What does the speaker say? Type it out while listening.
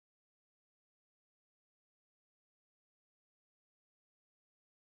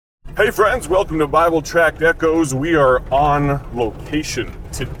Hey friends, welcome to Bible Tract Echoes. We are on location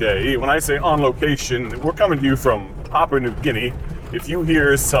today. When I say on location, we're coming to you from Papua New Guinea. If you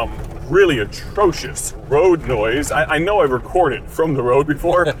hear some really atrocious road noise, I know I've recorded from the road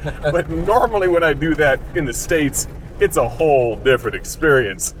before, but normally when I do that in the States, it's a whole different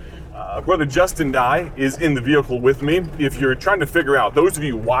experience. Brother Justin Dye is in the vehicle with me. If you're trying to figure out, those of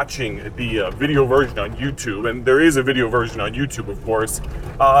you watching the video version on YouTube, and there is a video version on YouTube, of course,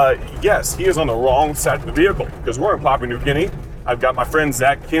 yes, he is on the wrong side of the vehicle because we're in Papua New Guinea. I've got my friend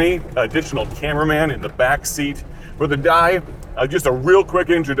Zach Kinney, additional cameraman, in the back seat. Brother Dye, just a real quick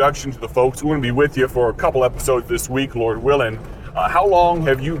introduction to the folks. We're going to be with you for a couple episodes this week, Lord willing. How long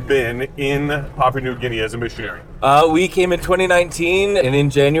have you been in Papua New Guinea as a missionary? We came in 2019 and in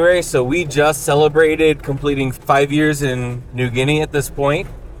January, so we just celebrated completing 5 years in New Guinea at this point.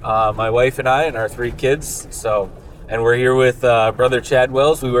 My wife and I and our 3 kids. And we're here with Brother Chad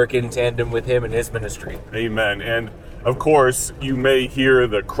Wells. We work in tandem with him in his ministry. Amen. And of course, you may hear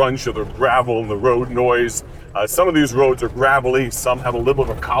the crunch of the gravel and the road noise. Some of these roads are gravelly. Some have a little bit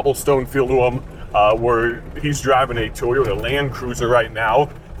of a cobblestone feel to them. Where he's driving a Toyota Land Cruiser right now.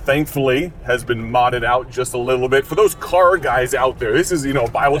 Thankfully, has been modded out just a little bit. For those car guys out there, this is,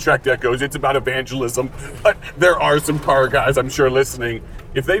 Bible Tract Echoes. It's about evangelism, but there are some car guys, I'm sure, listening.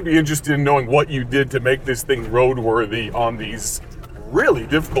 If they'd be interested in knowing what you did to make this thing roadworthy on these really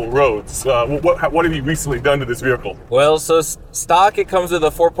difficult roads, what have you recently done to this vehicle? Well, so stock, it comes with a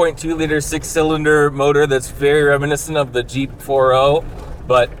 4.2 liter 6-cylinder motor that's very reminiscent of the Jeep 4.0,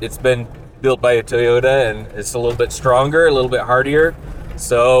 but it's been built by a Toyota and it's a little bit stronger, a little bit hardier.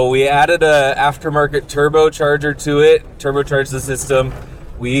 So we added a aftermarket turbocharger to it, turbocharged the system.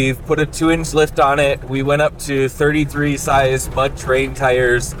 We've put a 2-inch lift on it. We went up to 33 size mud terrain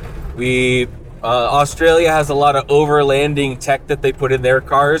tires. Australia has a lot of overlanding tech that they put in their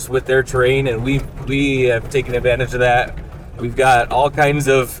cars with their terrain, and we have taken advantage of that. We've got all kinds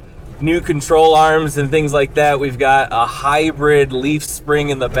of new control arms and things like that. We've got a hybrid leaf spring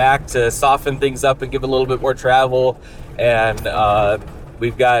in the back to soften things up and give a little bit more travel. And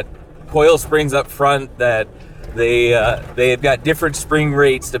we've got coil springs up front that they've got different spring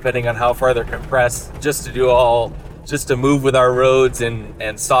rates depending on how far they're compressed, just to move with our roads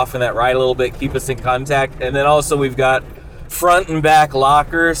and soften that ride a little bit, keep us in contact. And then also we've got front and back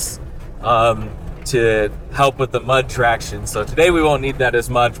lockers to help with the mud traction. So today we won't need that as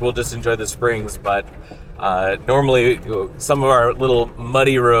much. We'll just enjoy the springs, but normally some of our little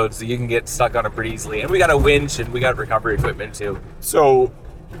muddy roads, you can get stuck on them pretty easily. And we got a winch and we got recovery equipment too. So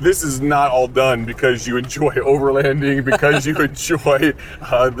this is not all done because you enjoy overlanding, because you enjoy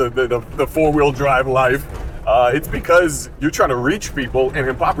the four-wheel drive life. It's because you're trying to reach people, and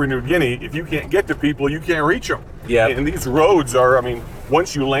in Papua New Guinea, if you can't get to people, you can't reach them. Yeah. And these roads are,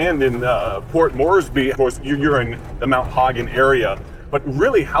 once you land in Port Moresby, of course, you're in the Mount Hagen area. But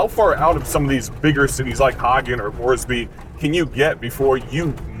really, how far out of some of these bigger cities like Hagen or Moresby can you get before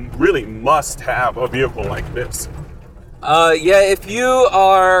you really must have a vehicle like this? If you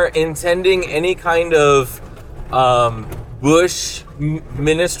are intending any kind of bush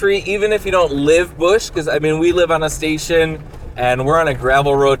ministry, even if you don't live bush, because we live on a station and we're on a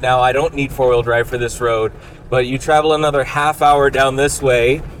gravel road now. I don't need 4-wheel drive for this road, but you travel another half hour down this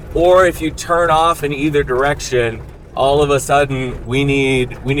way, or if you turn off in either direction, all of a sudden we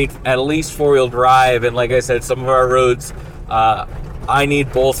need at least 4-wheel drive. And like I said, some of our roads, I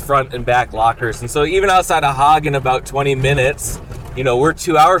need both front and back lockers. And so even outside of Hagen, about 20 minutes, we're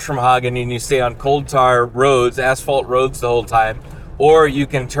 2 hours from Hagen, and you stay on coal tar roads, asphalt roads the whole time, or you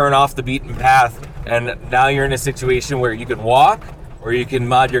can turn off the beaten path, and now you're in a situation where you can walk or you can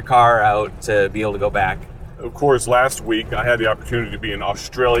mod your car out to be able to go back. Of course, last week I had the opportunity to be in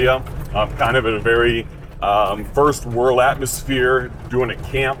Australia, kind of in a very first world atmosphere, doing a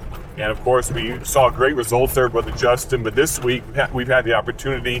camp. And of course, we saw great results there, Brother Justin. But this week, we've had the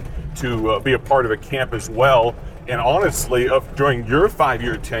opportunity to be a part of a camp as well. And honestly, during your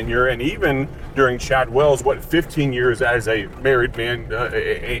 5-year tenure, and even during Chad Wells, 15 years as a married man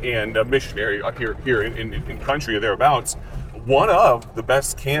and a missionary up here in country or thereabouts, one of the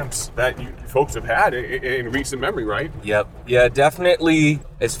best camps that you folks have had in recent memory, right? Yep. Yeah, definitely.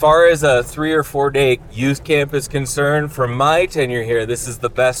 As far as a 3 or 4 day youth camp is concerned, from my tenure here, this is the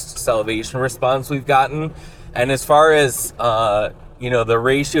best salvation response we've gotten. And as far as, the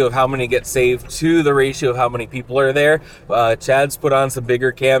ratio of how many get saved to the ratio of how many people are there, Chad's put on some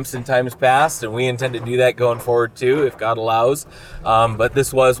bigger camps in times past, and we intend to do that going forward too, if God allows. But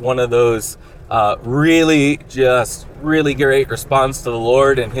this was one of those Really great response to the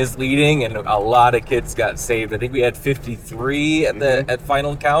Lord and His leading, and a lot of kids got saved. I think we had 53 at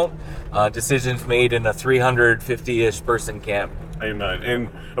final count. Decisions made in a 350-ish person camp. Amen. And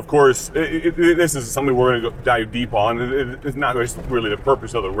of course, this is something we're going to dive deep on. It's not really the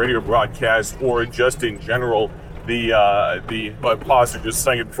purpose of the radio broadcast or just in general. But pause to just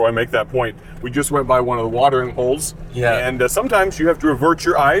saying it before I make that point. We just went by one of the watering holes. Yeah. And sometimes you have to avert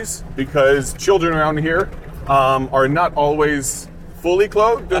your eyes because children around here are not always fully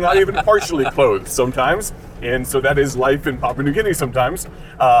clothed. They're not even partially clothed sometimes. And so that is life in Papua New Guinea sometimes.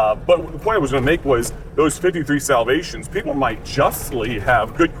 But the point I was going to make was those 53 salvations, people might justly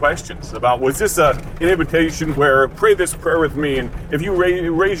have good questions about, was this an invitation where pray this prayer with me? And if you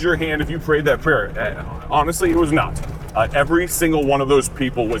raise your hand, if you prayed that prayer, honestly, it was not. Every single one of those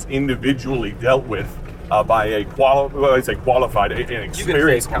people was individually dealt with by an qualified, an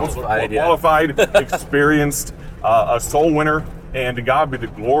experienced counselor, qualified, experienced, a soul winner. And to God be the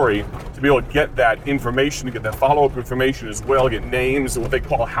glory to be able to get that information, to get that follow-up information as well, get names, what they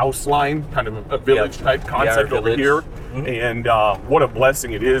call a house line, kind of a village type concept over here. Mm-hmm. And what a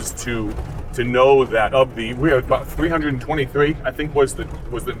blessing it is to know that we have about 323, I think was the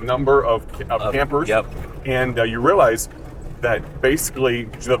number of campers. Yep. And you realize that basically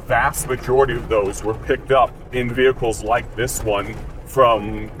the vast majority of those were picked up in vehicles like this one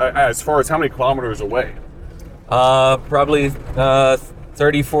from as far as how many kilometers away? Probably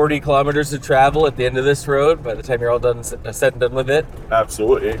 30, 40 kilometers to travel at the end of this road by the time you're all done, said and done with it.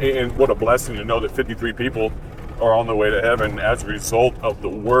 Absolutely. And what a blessing to know that 53 people are on their way to heaven as a result of the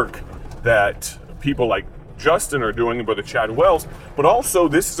work that people like Justin are doing, Brother Chad Wells, but also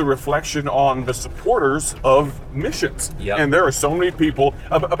this is a reflection on the supporters of missions. Yep. And there are so many people.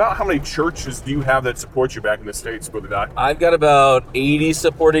 About how many churches do you have that support you back in the States, Brother Doc? I've got about 80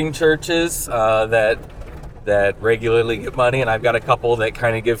 supporting churches that regularly get money, and I've got a couple that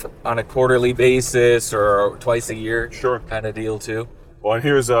kind of give on a quarterly basis or twice a year kind of deal too. Well, and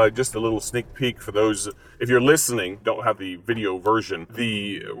here's just a little sneak peek for those, if you're listening, don't have the video version.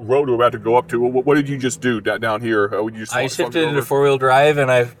 The road we're about to go up to, what did you just do down here? I shifted it to four-wheel drive,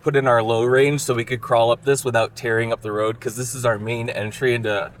 and I put in our low range so we could crawl up this without tearing up the road, because this is our main entry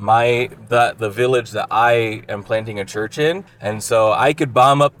into the village that I am planting a church in. And so I could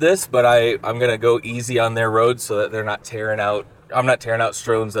bomb up this, but I'm going to go easy on their road so that they're not tearing out. I'm not tearing out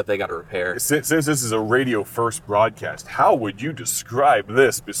stones that they got to repair. Since this is a radio first broadcast, how would you describe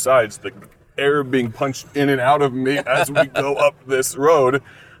this besides the air being punched in and out of me as we go up this road?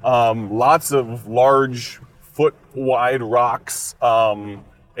 Lots of large foot wide rocks.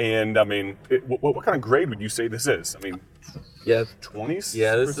 And I mean, what kind of grade would you say this is? I mean, 20s?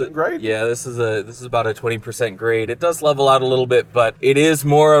 Yeah, this is grade? Yeah, this is about a 20% grade. It does level out a little bit, but it is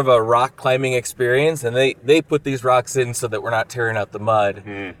more of a rock climbing experience, and they put these rocks in so that we're not tearing out the mud.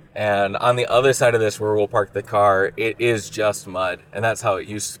 And on the other side of this where we'll park the car, it is just mud, and that's how it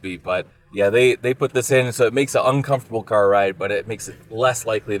used to be. But yeah, they put this in so it makes an uncomfortable car ride, but it makes it less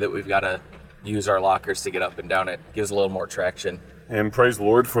likely that we've got to use our lockers to get up and down it. Gives a little more traction. And praise the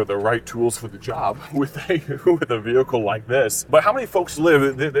Lord for the right tools for the job with a vehicle like this. But how many folks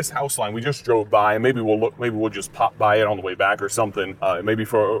live this house line? We just drove by, and maybe we'll just pop by it on the way back or something. Maybe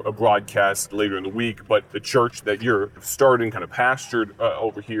for a broadcast later in the week. But the church that you're starting, kind of pastored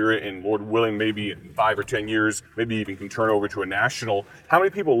over here, and Lord willing, maybe in 5 or 10 years, maybe even can turn over to a national. How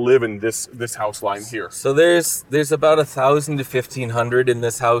many people live in this house line here? So there's about 1,000 to 1,500 in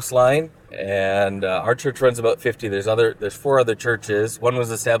this house line. And our church runs about 50. There's 4 other churches. One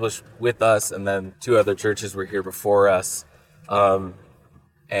was established with us, and then 2 other churches were here before us.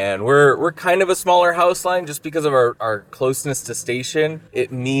 And we're kind of a smaller house line just because of our closeness to station.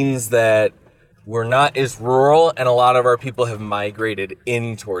 It means that we're not as rural, and a lot of our people have migrated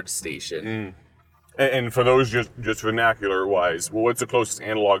in towards station. And for those just vernacular-wise, well, what's the closest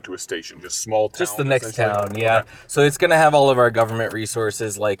analog to a station? Just small town? Just the next town, yeah. Okay. So it's going to have all of our government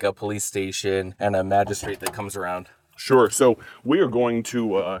resources like a police station and a magistrate that comes around. Sure. So we are going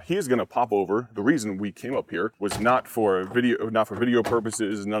to, he is going to pop over. The reason we came up here was not for video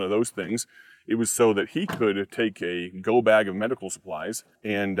purposes, none of those things. It was so that he could take a go bag of medical supplies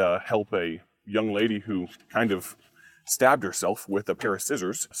and help a young lady who kind of stabbed herself with a pair of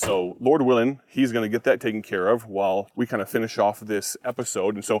scissors. So Lord willing, he's going to get that taken care of while we kind of finish off this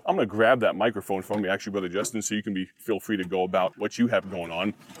episode. And so I'm going to grab that microphone from you, actually, Brother Justin, so you can feel free to go about what you have going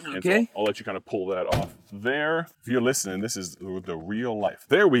on. Okay. And so I'll let you kind of pull that off there. If you're listening, this is the real life.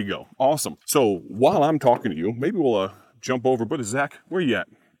 There we go. Awesome. So while I'm talking to you, maybe we'll jump over. Brother Zach, where you at?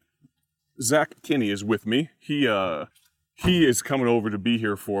 Zach Kinney is with me. He He is coming over to be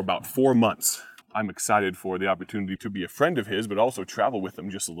here for about 4 months. I'm excited for the opportunity to be a friend of his, but also travel with him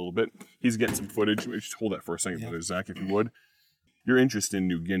just a little bit. He's getting some footage. Just hold that for a second, Brother Zach, if you would. Your interest in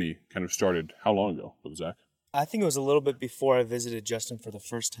New Guinea kind of started how long ago, Brother Zach? I think it was a little bit before I visited Justin for the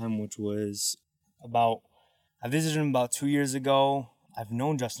first time, which was I visited him about 2 years ago. I've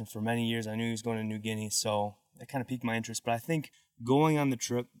known Justin for many years. I knew he was going to New Guinea, so that kind of piqued my interest. But I think going on the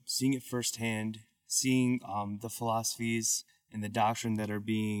trip, seeing it firsthand, seeing the philosophies and the doctrine that are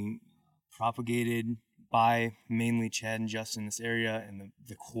being propagated by mainly Chad and Justin in this area, and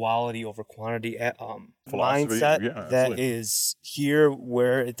the quality over quantity mindset that is here,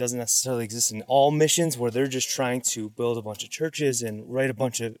 where it doesn't necessarily exist in all missions, where they're just trying to build a bunch of churches and plan a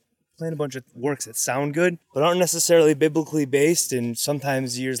bunch of works that sound good but aren't necessarily biblically based, and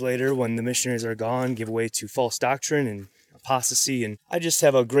sometimes years later when the missionaries are gone give way to false doctrine and apostasy. And I just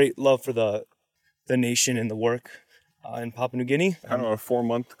have a great love for the nation and the work in Papua New Guinea. Kind of a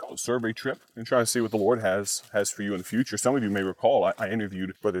 4-month survey trip and trying to see what the Lord has for you in the future. Some of you may recall I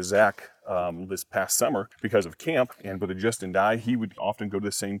interviewed Brother Zach this past summer because of camp, and Brother Justin Dye, he would often go to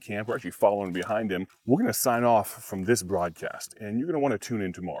the same camp. We're actually following behind him. We're going to sign off from this broadcast, and you're going to want to tune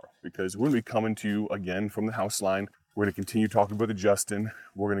in tomorrow because we're going to be coming to you again from the house line. We're going to continue talking to Brother Justin.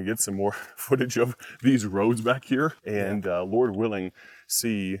 We're going to get some more footage of these roads back here, and Lord willing,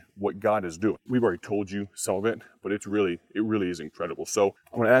 see what God is doing. We've already told you some of it, but it really is incredible. So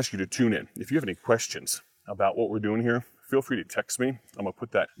I'm going to ask you to tune in. If you have any questions about what we're doing here, feel free to text me. I'm going to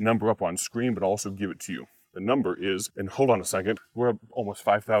put that number up on screen, but also give it to you. The number is, and hold on a second, we're up almost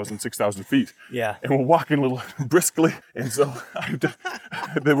 5,000, 6,000 feet. Yeah. And we're walking a little briskly. And so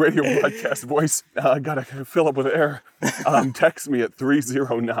the radio broadcast voice, I got to fill up with air. Text me at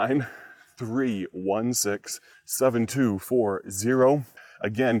 309-316-7240.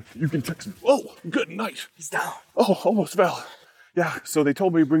 Again, you can text me. Oh, good night. He's down. Oh, almost fell. Yeah, so they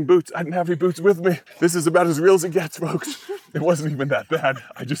told me to bring boots. I didn't have any boots with me. This is about as real as it gets, folks. It wasn't even that bad.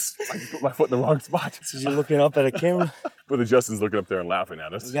 I put my foot in the wrong spot. So you're looking up at a camera? Brother Justin's looking up there and laughing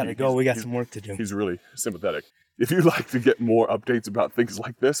at us. We gotta go. We got some work to do. He's really sympathetic. If you'd like to get more updates about things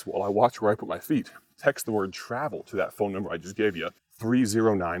like this while I watch where I put my feet, text the word travel to that phone number I just gave you,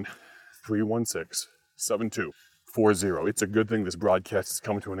 309-316-7240. It's a good thing this broadcast is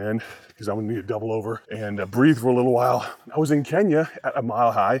coming to an end because I'm going to need to double over and breathe for a little while. I was in Kenya at a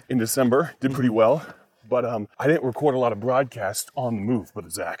Mile High in December, did pretty well, but I didn't record a lot of broadcasts on the move, Brother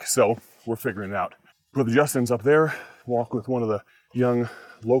Zach, so we're figuring it out. Brother Justin's up there, walking with one of the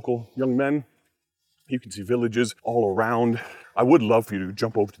local young men. You can see villages all around. I would love for you to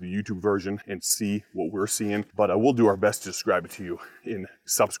jump over to the YouTube version and see what we're seeing, but we'll do our best to describe it to you in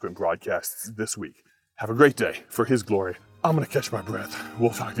subsequent broadcasts this week. Have a great day for His glory. I'm going to catch my breath. We'll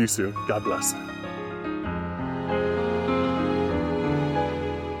talk to you soon. God bless.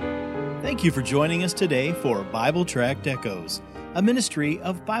 Thank you for joining us today for Bible Tract Echoes, a ministry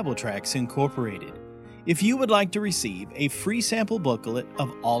of Bible Tracts Incorporated. If you would like to receive a free sample booklet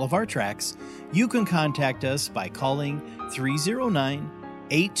of all of our tracts, you can contact us by calling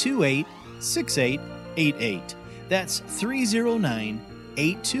 309-828-6888. That's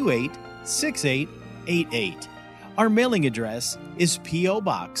 309-828-6888. Our mailing address is P.O.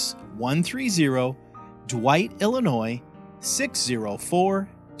 Box 130, Dwight, Illinois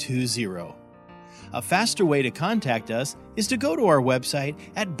 60420. A faster way to contact us is to go to our website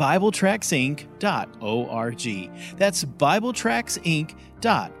at BibleTractsInc.org. That's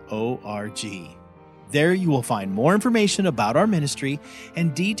BibleTractsInc.org. There you will find more information about our ministry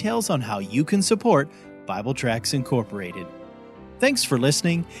and details on how you can support Bible Tracts Incorporated. Thanks for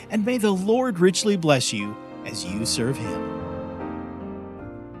listening, and may the Lord richly bless you as you serve Him.